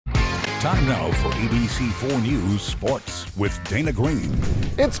Time now for ABC4 News Sports with Dana Green.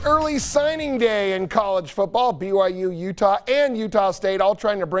 It's early signing day in college football. BYU, Utah, and Utah State all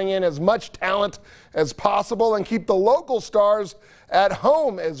trying to bring in as much talent as possible and keep the local stars at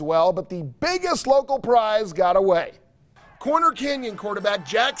home as well. But the biggest local prize got away. Corner Canyon quarterback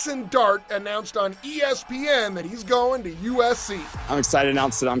Jackson Dart announced on ESPN that he's going to USC. I'm excited to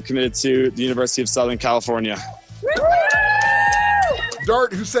announce that I'm committed to the University of Southern California.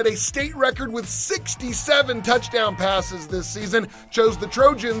 Dart, who set a state record with 67 touchdown passes this season, chose the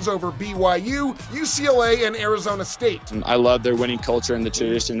Trojans over BYU, UCLA, and Arizona State. I love their winning culture and the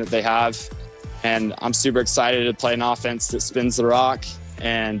tradition that they have, and I'm super excited to play an offense that spins the rock,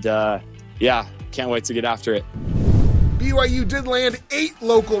 and can't wait to get after it. BYU did land 8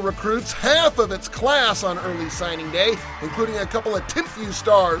 local recruits, half of its class on early signing day, including a couple of Timpview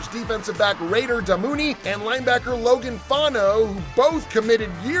stars, defensive back Raider Damuni and linebacker Logan Fano, who both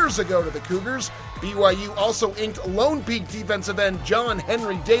committed years ago to the Cougars. BYU also inked Lone Peak defensive end John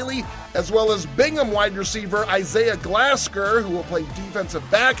Henry Daly, as well as Bingham wide receiver Isaiah Glasker, who will play defensive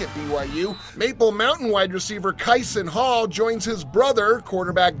back at BYU. Maple Mountain wide receiver Kyson Hall joins his brother,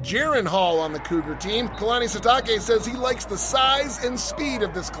 quarterback Jaron Hall, on the Cougar team. Kalani Sitake says he likes the size and speed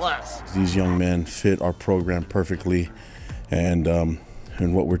of this class. These young men fit our program perfectly, and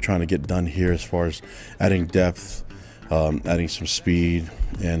what we're trying to get done here as far as adding depth, adding some speed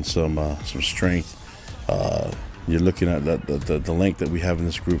and some strength. You're looking at the length that we have in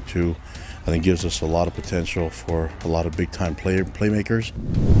this group too. I think gives us a lot of potential for a lot of big-time playmakers.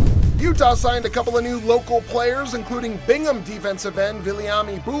 Utah signed a couple of new local players, including Bingham defensive end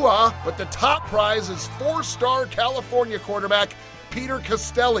Viliami Bua, but the top prize is 4-star California quarterback Peter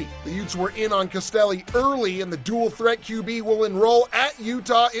Castelli. The Utes were in on Castelli early, and the dual-threat QB will enroll at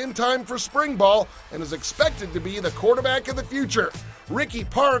Utah in time for spring ball and is expected to be the quarterback of the future. Ricky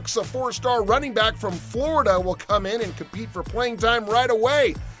Parks, a 4-star running back from Florida, will come in and compete for playing time right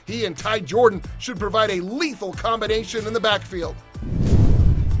away. He and Ty Jordan should provide a lethal combination in the backfield.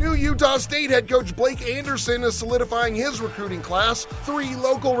 New Utah State head coach Blake Anderson is solidifying his recruiting class. 3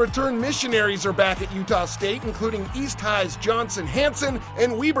 local return missionaries are back at Utah State, including East High's Johnson Hanson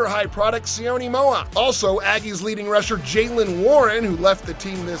and Weber High product Sione Moa. Also, Aggies leading rusher Jalen Warren, who left the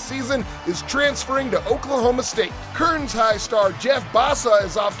team this season, is transferring to Oklahoma State. Kearns High star Jeff Bassa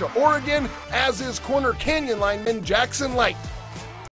is off to Oregon, as is Corner Canyon lineman Jackson Light.